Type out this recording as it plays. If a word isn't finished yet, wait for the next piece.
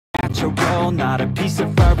natural, not a piece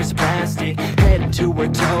of fur is plastic. Head to her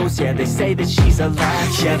toes, yeah, they say that she's a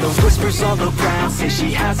latch. Yeah, the whispers all around say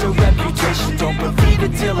she has a reputation. Don't believe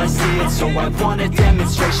it till I see it, so I want a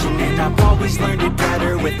demonstration. And I've always learned it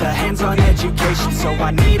better with a hands-on education. So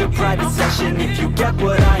I need a private session, if you get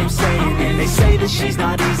what I am saying. And they say that she's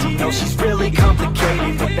not easy, no, she's really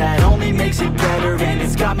complicated, but that only makes it better, and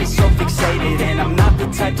it's got me so fixated. And I'm not the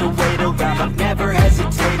type to wait around, I've never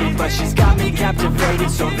hesitated, but she's got me captivated,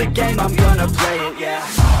 so the game, I'm gonna play it, yeah.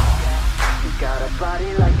 You got a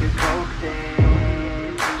body like a coke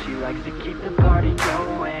thing. She likes to keep the party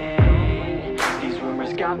going. These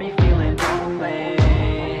rumors got me feeling lonely.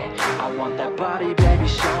 I want that body, baby,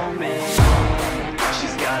 show me.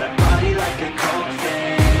 She's got a body like a coke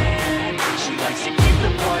thing. She likes to keep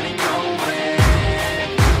the party going.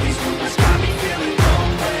 These rumors got me feeling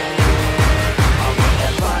lonely. I want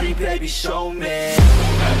that body, baby, show me.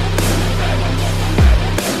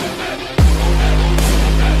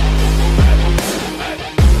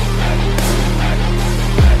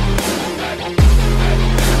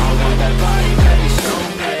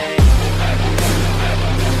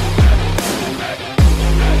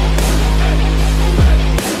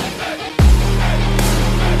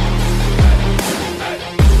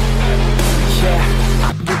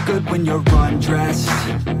 When you're undressed,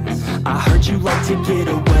 I heard you like to get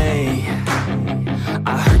away.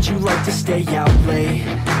 I heard you like to stay out late.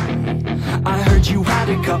 I heard you had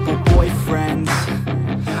a couple boyfriends.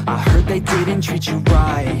 I heard they didn't treat you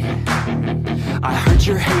right. I heard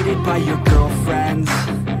you're hated by your girlfriends,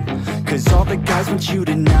 'cause all the guys want you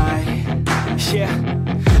tonight. Yeah,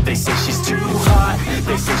 they say she's too hot,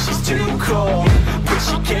 they say she's too cold. Where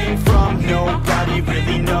she came from, nobody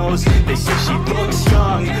really knows. They say she looks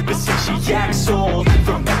young, but say she acts old.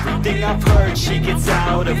 From everything I've heard, she gets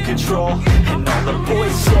out of control. And all the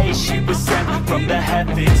boys say she was sent from the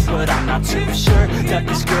heavens, but I'm not too sure that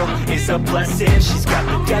this girl is a blessing. She's got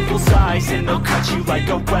the devil's eyes and they'll cut you like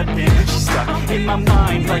a weapon. She's stuck in my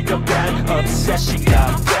mind like a bad obsession.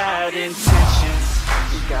 Got bad intentions.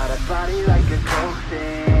 She's got a body like a coke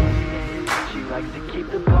thing. She likes to keep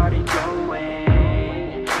the party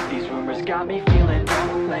going. These rumors got me feeling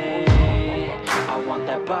lonely. I want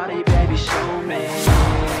that body, baby, show me.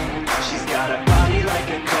 She's got a body like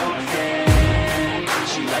a coke thing.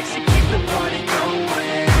 She likes to keep the party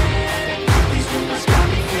going. These rumors got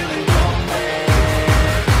me feeling lonely.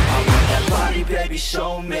 I want that body, baby,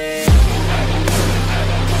 show me.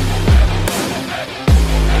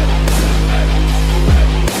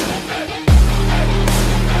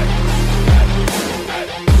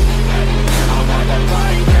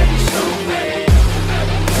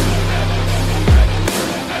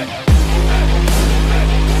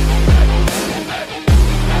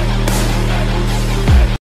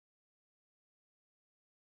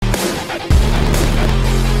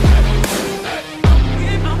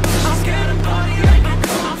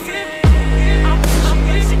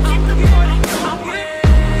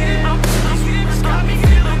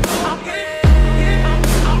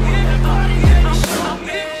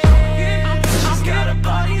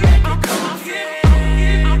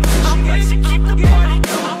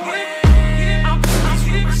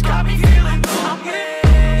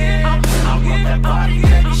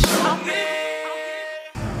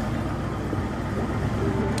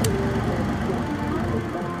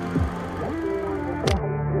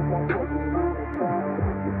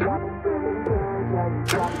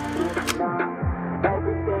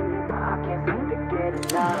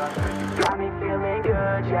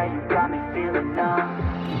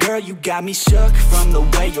 Girl, you got me shook from the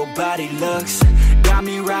way your body looks. Got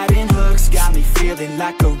me riding hooks, got me feeling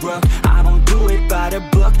like a rook. I don't do it by the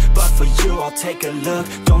book, but for you I'll take a look.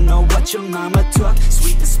 Don't know what your mama took,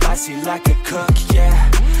 sweet and spicy like a cook,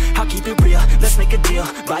 yeah. I'll keep it real, let's make a deal.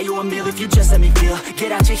 Buy you a meal if you just let me feel.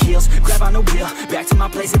 Get out your heels, grab on the wheel. Back to my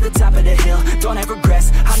place at the top of the hill. Don't have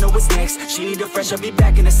regrets, I know what's next. She need a fresh, I'll be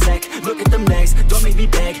back in a sec. Look at them legs, don't make me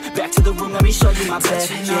beg. Back to the room, let me show you my bed.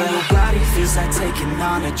 Touching on your body feels like taking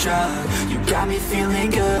on a drug. You got me feeling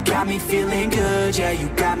good, got me feeling good. Yeah, you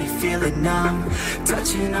got me feeling numb.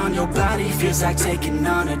 Touching on your body feels like taking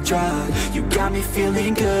on a drug. You got me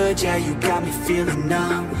feeling good, yeah, you got me feeling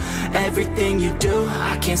numb. Everything you do,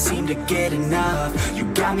 I can't seem to get enough. You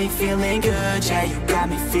got me feeling good, yeah, you got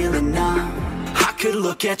me feeling numb. I could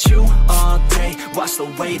look at you all day, watch the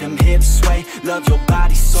way them hips sway. Love your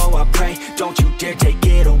body, so I pray, don't you dare take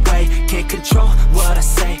it away. Can't control what I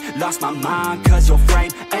say, lost my mind cause your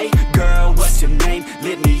frame. Hey girl, what's your name?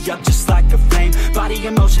 Lit me up just like a flame. Body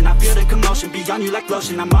in motion, I feel the commotion beyond on you like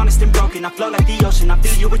lotion. I'm honest and broken, I flow like the ocean. I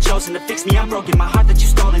feel you were chosen to fix me, I'm broken. My heart that you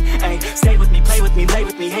stolen, ayy. Stay with me, play with me, lay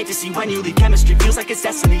with me. Hate to see when you leave, chemistry feels like it's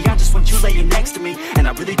destiny. I just want you laying next to me, and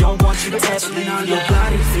I really don't want you to ever leave. On your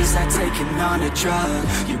body feels like taking on a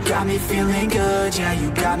drug. You got me feeling good, yeah, you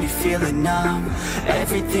got me feeling numb.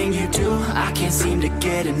 Everything you do, I can't seem to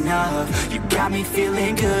get enough. You got me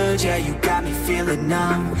feeling good, yeah, you got me feeling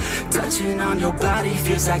numb. Touching on your body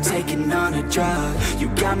feels like taking on a drug. You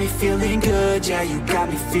got me feeling good, yeah, you got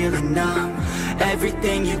me feeling numb.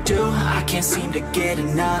 Everything you do, I can't seem to get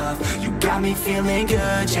enough. You got me feeling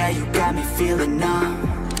good, yeah, you got me feeling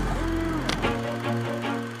numb.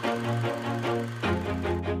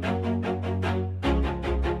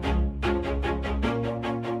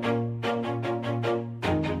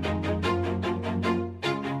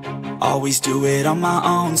 Always do it on my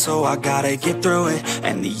own, so I gotta get through it.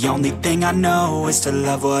 And the only thing I know is to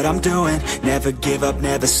love what I'm doing. Never give up,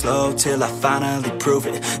 never slow, till I finally prove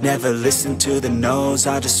it. Never listen to the no's,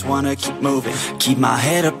 I just wanna keep moving. Keep my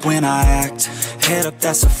head up when I act, head up,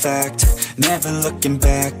 that's a fact. Never looking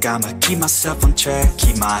back, I'ma keep myself on track.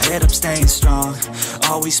 Keep my head up, staying strong,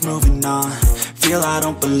 always moving on. Feel I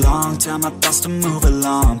don't belong, tell my thoughts to move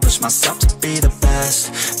along. Push myself to be the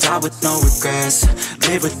best, die with no regrets.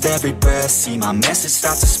 Live with every breath, see my message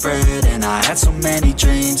start to spread. And I had so many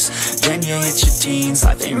dreams, then you hit your teens.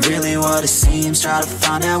 Life ain't really what it seems, try to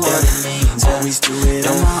find out what it means. Always do it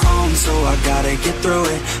on my own, so I gotta get through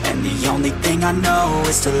it. And the only thing I know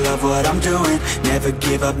is to love what I'm doing. Never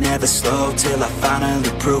give up, never slow, till I finally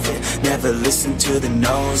prove it. Never listen to the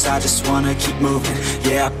no's, I just wanna keep moving.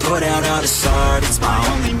 Yeah, I put out all this art, it's my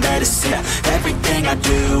only medicine. Everything I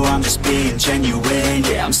do, I'm just being genuine.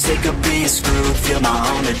 Yeah, I'm sick of being screwed, feel my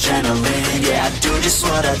own adrenaline. Yeah, I do just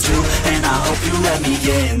what I do, and I hope you let me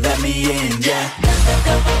in, yeah.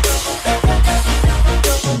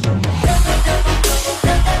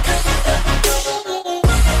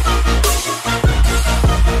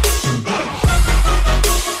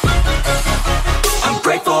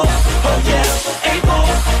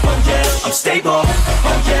 I'm stable,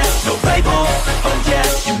 oh yeah, no label, oh yeah,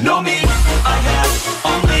 you know me. I have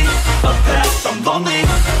only a path, I'm lonely,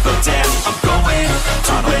 but damn, I'm going to win.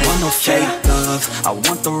 I don't want no fake love, I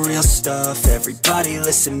want the real stuff. Everybody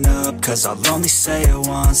listen up, cause I'll only say it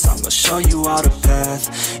once. I'm gonna show you all the path,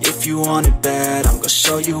 if you want it bad. I'm gonna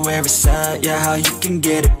show you where it's at, yeah, how you can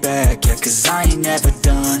get it back. Yeah, cause I ain't never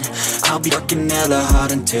done, I'll be working hella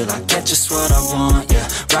hard until I get just what I want. Yeah,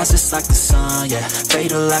 rises like the sun, yeah,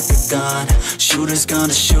 fatal like a gun. Shooter's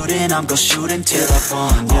gonna shoot and I'm gonna shoot until I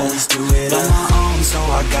won. Yeah. Always do it on my own, so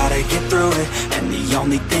I gotta get through it. And the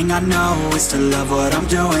only thing I know is to love what I'm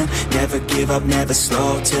doing. Never give up, never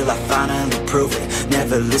slow, till I finally prove it.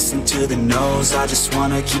 Never listen to the no's, I just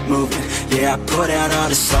wanna keep moving. Yeah, I put out all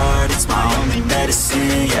this art, it's my only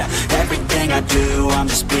medicine. Yeah, everything I do, I'm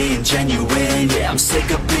just being genuine. Yeah, I'm sick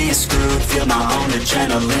of being screwed, feel my own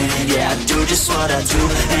adrenaline. Yeah, I do just what I do,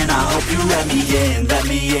 and I hope you let me in,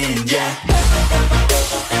 yeah.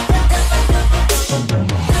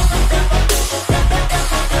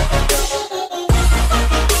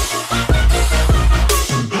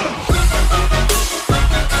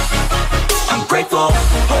 I'm grateful,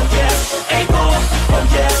 oh yeah, able, oh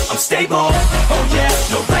yeah, I'm stable, oh yeah,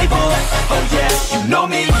 no label, oh yeah, you know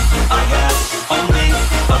me. I have only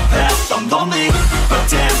a path, I'm lonely, but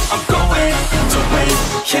damn, I'm going to win,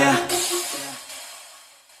 yeah.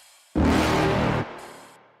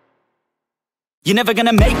 You're never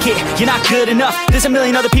gonna make it, you're not good enough. There's a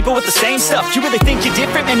million other people with the same stuff. You really think you're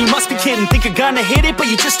different? Man, you must be kidding. Think you're gonna hit it, but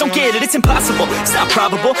you just don't get it. It's impossible, it's not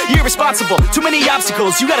probable, you're irresponsible. Too many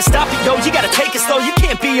obstacles, you gotta stop it, yo. You gotta take it slow, you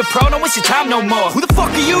can't be a pro. Don't waste your time no more. Who the fuck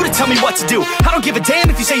are you to tell me what to do? I don't give a damn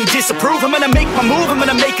if you say you disapprove. I'm gonna make my move, I'm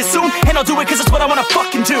gonna make it soon. And I'll do it cause it's what I wanna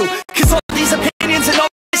fucking do. Cause all these opinions and all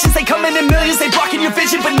they come in millions, they blocking your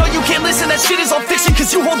vision. But no, you can't listen, that shit is all fiction.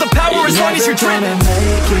 Cause you hold the power as long as you're dreaming.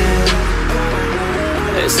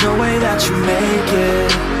 There's no way that you make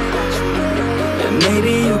it. And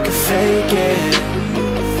maybe you can fake it,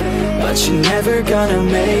 but you're never gonna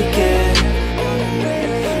make it.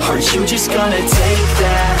 Are you just gonna take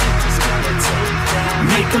that?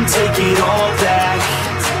 Make them take it all back.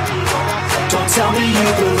 Don't tell me you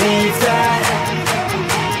believe that.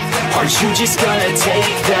 Are you just gonna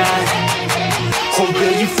take that? Or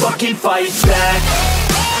will you fucking fight back?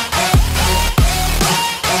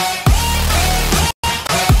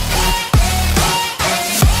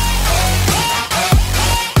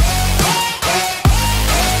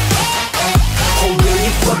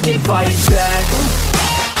 Fight back.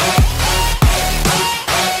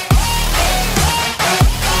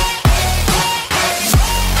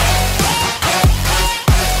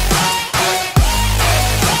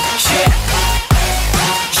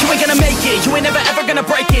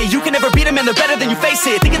 them and they're better than you, face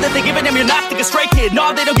it. Thinking that they give a damn, you're not thinking straight, kid.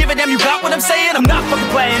 No, they don't give a damn, you got what I'm saying? I'm not fucking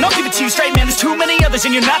playing, I'll give it to you straight, man. There's too many others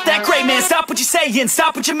and you're not that great, man. Stop what you're saying,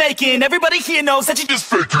 stop what you're making. Everybody here knows that you just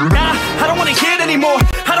faking. Nah, I don't wanna hear it anymore,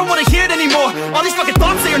 I don't wanna hear it anymore. All these fucking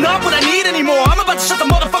thoughts, they are not what I need anymore. I'm about to shut the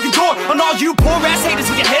motherfucking door on all you poor ass haters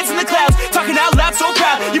with your heads in the clouds, talking out loud so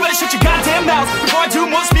proud. You better shut your goddamn mouth before I do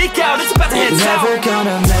more, speak out. It's about to head south. You're never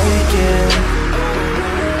gonna make it.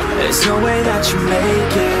 There's no way that you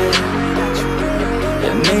make it.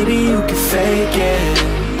 Yeah, maybe you can fake it,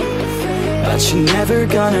 but you're never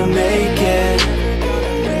gonna make it.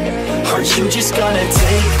 Aren't you just gonna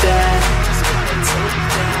take that?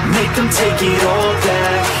 Make them take it all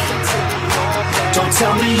back. Don't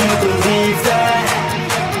tell me you believe that.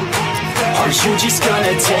 Aren't you just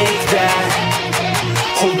gonna take that?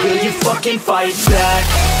 Or will you fucking fight back?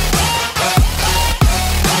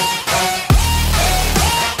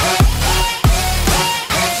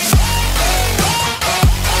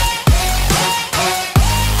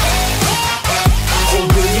 Or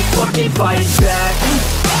will you fucking fight back?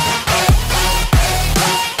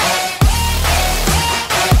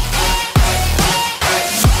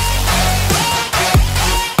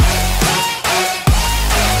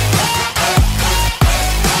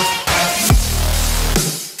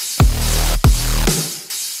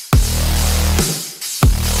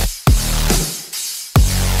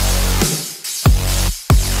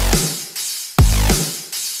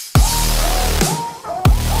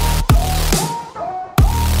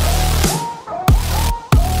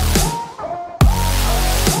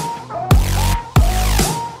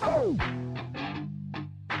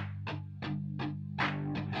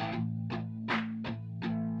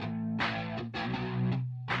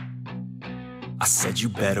 I said you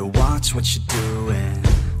better watch what you're doing,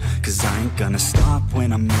 cause I ain't gonna stop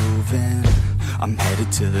when I'm moving. I'm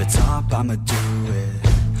headed to the top, I'ma do it.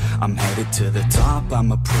 I'm headed to the top,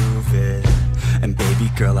 I'ma prove it. And baby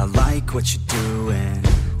girl, I like what you're doing.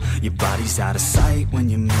 Your body's out of sight when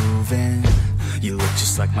you're moving. You look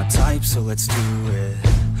just like my type, so let's do it.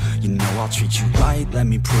 You know I'll treat you right, let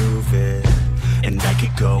me prove it. And I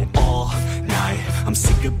could go all night, I'm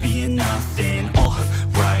sick of being nothing.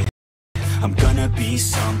 Alright, I'm gonna be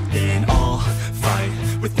something. I'll fight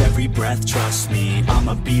with every breath, trust me.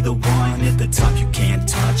 I'ma be the one at the top, you can't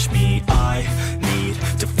touch me. I need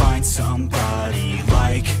to find somebody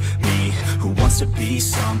like me who wants to be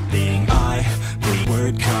something. I bleed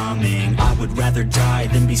word coming. I would rather die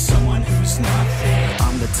than be someone who's nothing.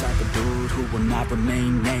 I'm the type of dude who will not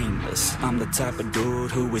remain nameless. I'm the type of dude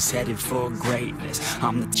who is headed for greatness.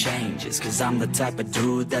 I'm the changes, cause I'm the type of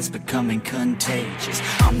dude that's becoming contagious.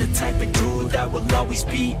 I'm the type of dude that will always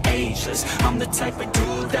be ageless. I'm the type of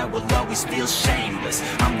dude that will always feel shameless.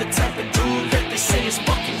 I'm the type of dude that they say is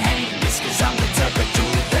fucking heinous, cause I'm the type of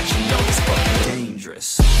dude that you know is fucking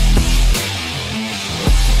dangerous.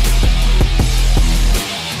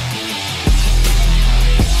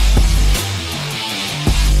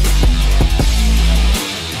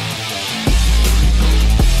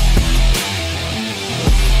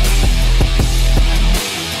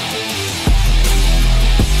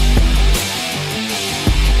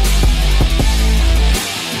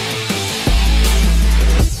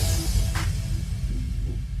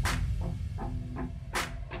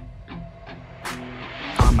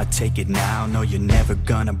 Take it now, no you're never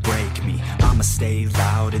gonna break me. I'ma stay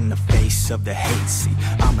loud in the face of the hate. See,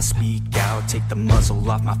 I'ma speak out, take the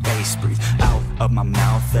muzzle off my face. Breathe out of my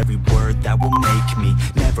mouth every word that will make me.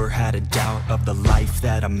 Never had a doubt of the life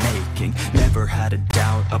that I'm making. Never had a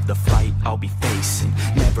doubt of the fight I'll be facing.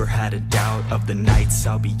 Never had a doubt of the nights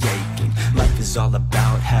I'll be aching. Life is all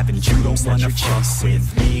about having dreams that you're chasing.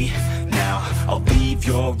 With me now, I'll leave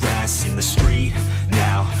your ass in the street.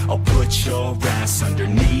 Now, I'll put your ass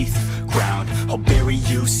underneath ground. I'll bury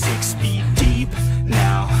you 6 feet deep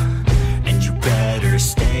now. And you better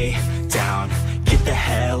stay down. Get the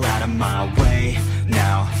hell out of my way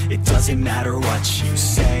now. It doesn't matter what you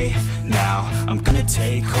say now. I'm gonna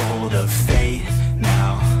take hold of fate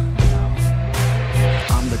now.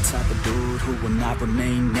 I'm the type of dude who will not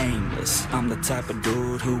remain nameless. I'm the type of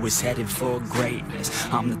dude who is headed for greatness.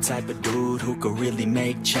 I'm the type of dude who could really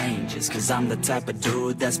make changes, cause I'm the type of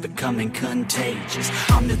dude that's becoming contagious.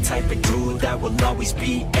 I'm the type of dude that will always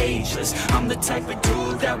be ageless. I'm the type of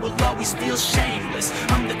dude that will always feel shameless.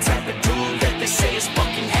 I'm the type of dude that they say is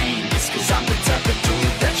fucking heinous, cause I'm the type of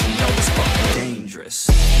dude that you know is fucking dangerous.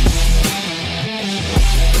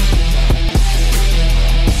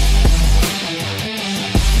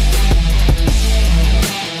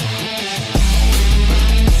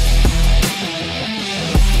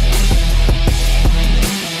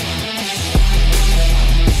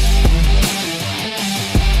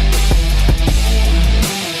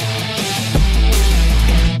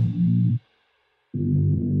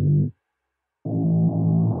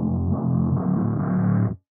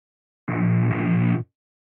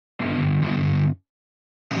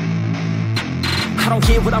 don't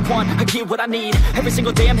get what I want, I get what I need. Every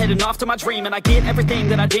single day I'm heading off to my dream, and I get everything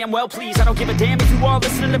that I damn well please. I don't give a damn if you all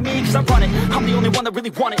listening to me, cause I run it. I'm the only one that really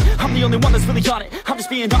want it, I'm the only one that's really on it. I'm just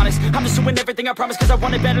being honest, I'm just doing everything I promise, cause I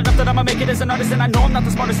want it bad enough that I'ma make it as an artist. And I know I'm not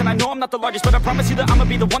the smartest, and I know I'm not the largest, but I promise you that I'ma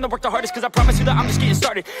be the one that worked the hardest. Cause I promise you that I'm just getting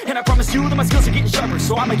started, and I promise you that my skills are getting sharper.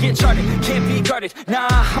 So I'ma get charted, can't be guarded. Nah,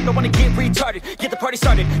 I'm the one to get retarded. Get the party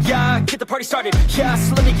started, yeah, get the party started. Yeah,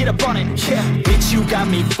 so let me get up on it, yeah. Bitch, you got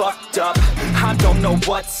me fucked up, I don't know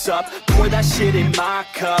what's up. Pour that shit in my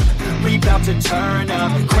cup, we bout to turn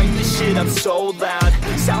up. Crank this shit up so loud,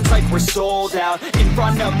 sounds like we're sold out. In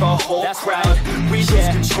front of a whole crowd, we lose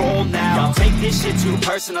control now. Y'all take this shit too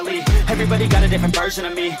personally, everybody got a different version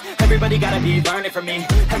of me. Everybody gotta be learning from me,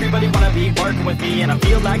 everybody wanna be working with me. And I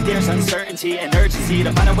feel like there's uncertainty and urgency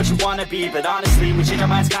to find out what you wanna be. But honestly, we change our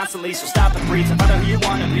minds constantly, so stop and breathe and find out who you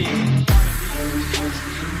wanna be.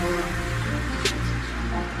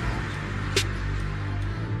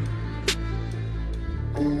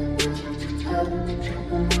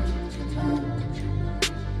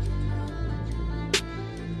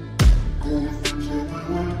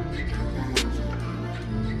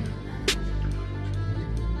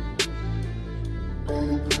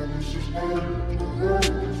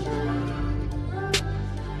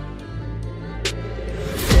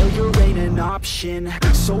 Failure ain't an option,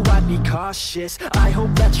 so I'd be cautious. I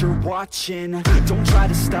hope that you're watching, don't try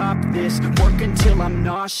to stop this. Work until I'm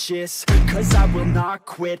nauseous, cause I will not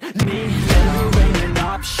quit. Me, failure ain't an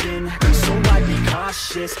option, so I'd be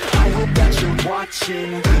cautious. I hope that you're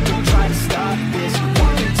watching, don't try to stop this.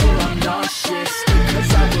 Work until I'm nauseous,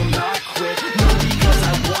 cause I will not quit. Not because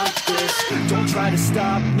I want this, don't try to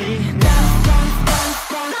stop me now.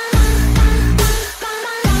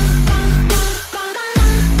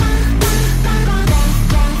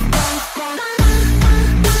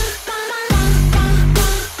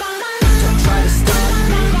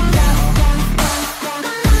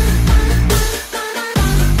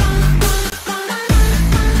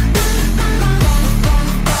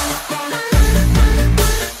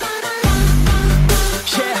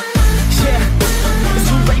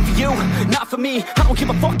 I don't give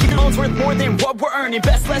a fuck, your loan's worth more than what we're earning.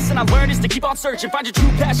 Best lesson I learned is to keep on searching. Find your true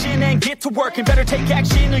passion and get to work. And better take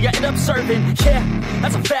action or you end up serving. Yeah,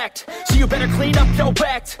 that's a fact. So you better clean up your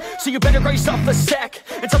act. So you better grab yourself a sack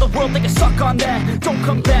and tell the world they can suck on that. Don't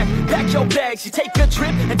come back, pack your bags. You take a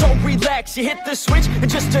trip and don't relax. You hit the switch and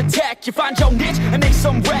just attack. You find your niche and make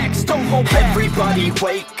some racks. Don't hold back. Everybody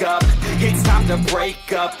wake up, it's time to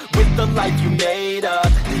break up with the life you made up.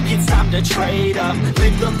 It's time to trade up,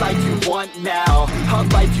 live the life you want now, a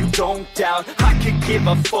life you don't doubt. I could give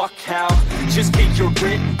a fuck how, just get your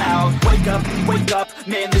grit out. Wake up,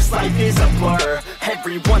 man, this life is a blur.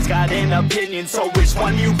 Everyone's got an opinion, so which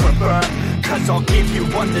one you prefer? Cause I'll give you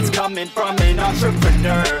one that's coming from an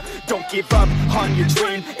entrepreneur. Don't give up on your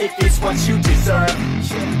dream if it's what you deserve.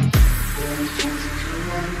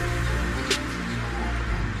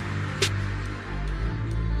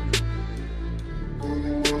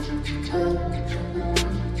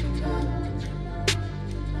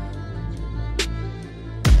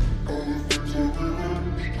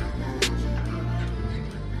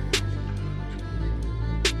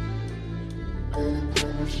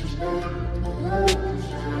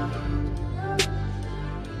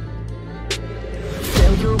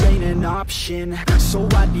 Failure ain't an option, so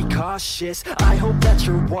I'd be cautious. I hope that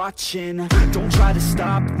you're watching, don't try to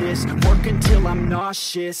stop this. Work until I'm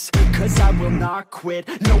nauseous, cause I will not quit.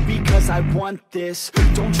 No, because I want this,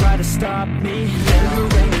 don't try to stop me.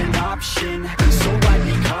 Failure ain't an option, so I'd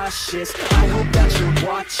be cautious. I hope that you're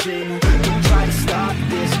watching, don't try to stop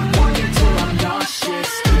this. Work until I'm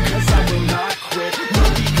nauseous, cause I will not quit. No,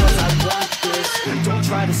 because I want this, don't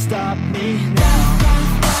try to stop me now.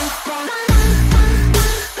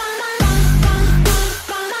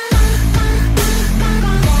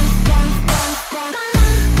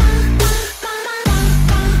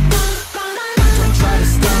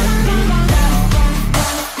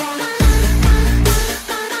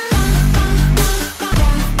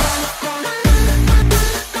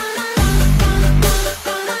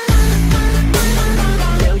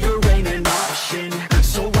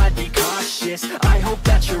 I hope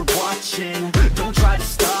that you're watching, don't try to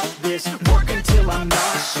stop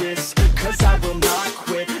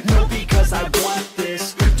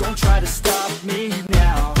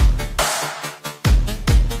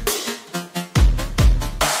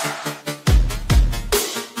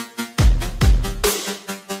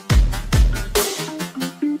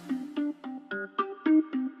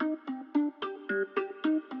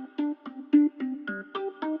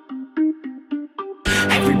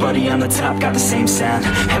Everybody on the top got the same sound.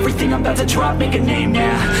 Everything I'm about to drop, make a name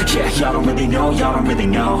now. Yeah, y'all don't really know, y'all don't really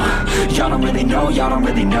know. Y'all don't really know, y'all don't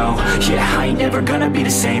really know. Yeah, I ain't never gonna be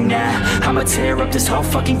the same now. I'ma tear up this whole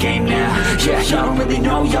fucking game now. Yeah, y'all don't really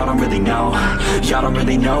know, y'all don't really know. Y'all don't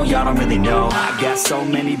really know, y'all don't really know. I got so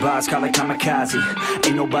many bars, call it kamikaze.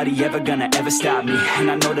 Ain't nobody ever gonna ever stop me.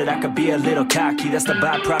 And I know that I could be a little cocky. That's the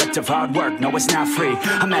byproduct of hard work, no it's not free.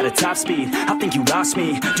 I'm at a top speed, I think you lost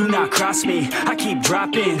me. Do not cross me, I keep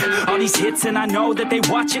dropping all these hits and I know that they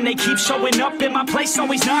watching. They keep showing up and my place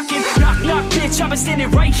always knocking. Knock, knock, bitch, I've been standing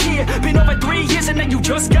right here. Been over 3 years and then you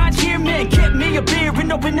just got here. Man, get me a beer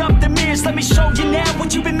and open up the mirrors. Let me show you now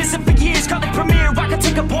what you've been missing for years. Call it premiere, I can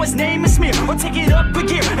take a boy's name and smear, or take it up a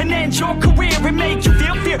gear and end your career and make you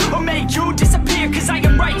feel fear, or make you disappear. Cause I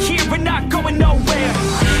am right here and not going nowhere.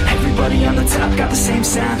 Everybody on the top got the same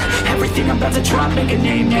sound. Everything I'm about to drop, make a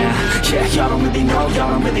name now. Yeah, y'all don't really know, y'all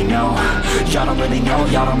don't really know. Y'all don't really know,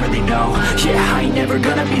 y'all don't really know. Yeah, I ain't never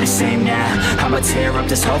gonna be the same now. I'ma tear up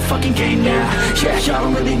this whole fucking game now. Yeah, y'all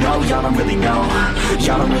don't really know, y'all don't really know.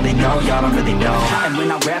 Y'all don't really know, y'all don't really know. And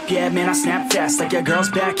when I rap, yeah, man, I snap fast. Like your girl's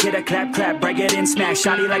back, hit a clap, clap, break it in, smack.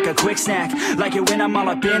 Shotty like a quick snack, like it when I'm all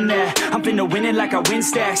up in there. I'm finna win it like I win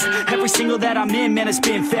stacks. Every single that I'm in, man, it's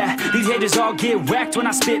been fat. These haters all get whacked when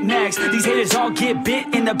I spit mags. These haters all get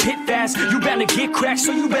bit in the pit fast. You better get cracked,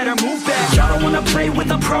 so you better move back. Y'all don't wanna play with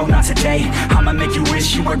a pro, not today. I'ma make you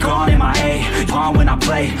wish you were gone in my A. Pawn when I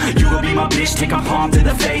play, you gon' be my bitch, take a palm to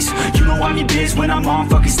the face. You know I'm your biz when I'm on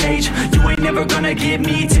fucking stage. You ain't never gonna get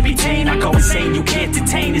me to be tame. I go insane, you can't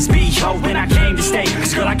detain this B.O. when I came to stay.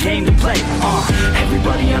 Cause girl, I came to play.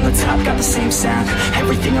 Everybody on the top got the same sound.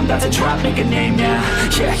 Everything I'm about to drop, make a name now.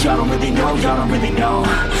 Yeah, y'all don't really know, y'all don't really know.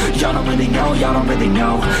 Y'all don't really know, y'all don't really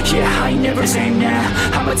know. Yeah, I ain't never the same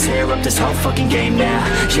now. I'ma tear up this whole fucking game now.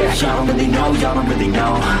 Yeah, y'all don't really know, y'all don't really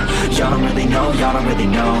know. Y'all don't really know, y'all don't really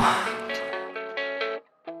know.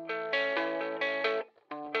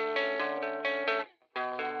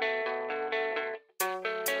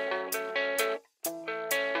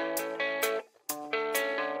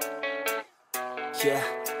 Yeah,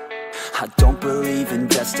 I don't believe in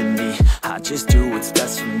destiny. I just do what's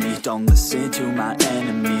best for me. Don't listen to my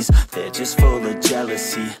enemies, they're just full of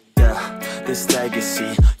jealousy. Yeah, this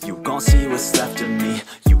legacy, you gon' see what's left of me.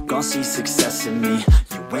 You gon' see success in me.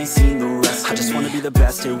 You ain't seen the rest of me. I just wanna be the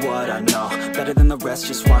best at what I know. Better than the rest,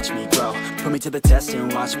 just watch me grow. Put me to the test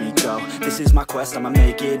and watch me go. This is my quest, I'ma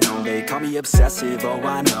make it known. They call me obsessive, oh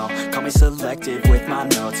I know. Call me selective with my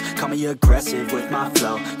notes. Call me aggressive with my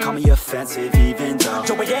flow. Call me offensive even though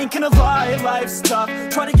Joe, I ain't gonna lie, life's tough.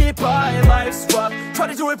 Try to get by, life's rough. Try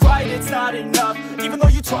to do it right, it's not enough. Even though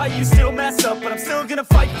you try, you still mess up. But I'm still gonna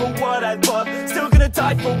fight for what I love. Still gonna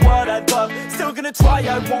die for what I love. Still gonna try,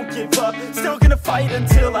 I won't give up. Still gonna fight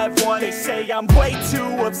until I've won. They say I'm way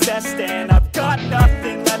too obsessed and I've got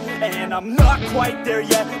nothing left. And I'm not quite there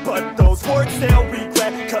yet, but those words they'll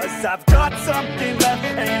regret. Cause I've got something left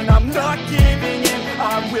and I'm not giving in.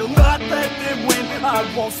 I will not let them win. I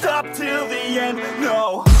won't stop till the end,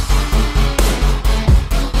 no.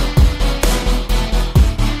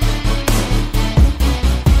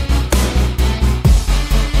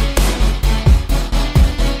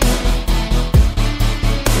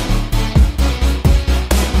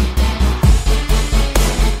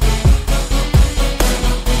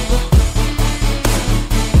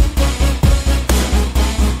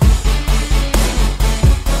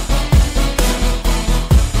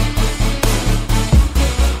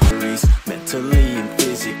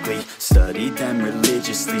 Studied them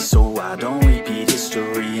religiously so I don't repeat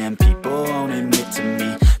history. And people won't admit to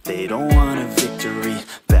me they don't want a victory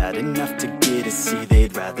bad enough to get a C.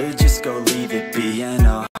 They'd rather just go leave it be.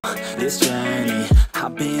 And this journey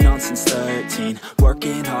I've been on since 13.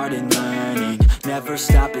 Working hard and learning, never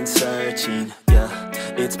stopping searching. Yeah,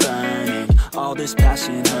 it's burning, all this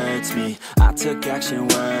passion hurts me. I took action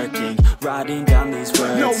working, writing down these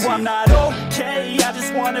words. No, I'm not okay, I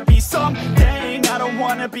just wanna be something. I don't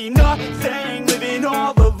wanna be nothing, living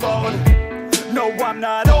all alone. No, I'm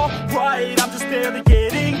not alright, I'm just barely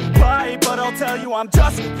getting by. But I'll tell you I'm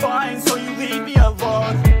just fine, so you leave me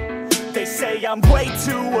alone. They say I'm way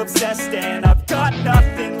too obsessed and I've got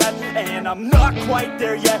nothing left. And I'm not quite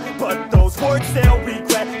there yet, but those words they'll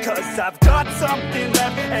regret. Cause I've got something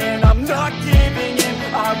left and I'm not giving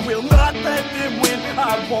in. I will not let them win.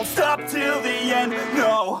 I won't stop till the end,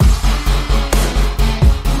 no.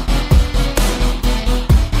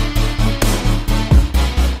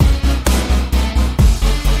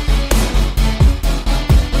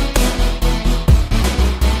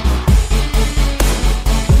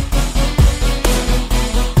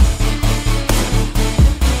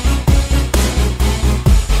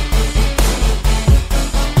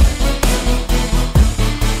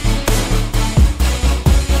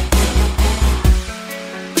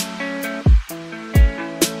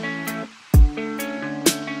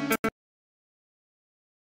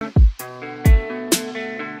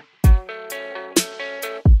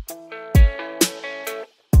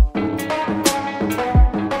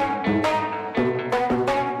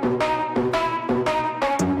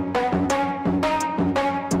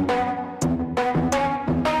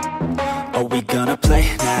 Are we gonna play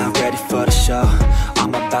now? Ready for the show? I'm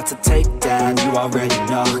about to take down, you already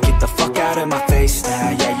know. Get the fuck out of my face now,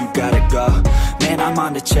 yeah, you gotta go. Man, I'm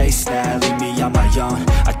on the chase now, leave me on my own.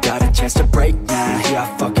 I got a chance to break now, here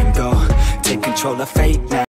I fucking go. Take control of fate now.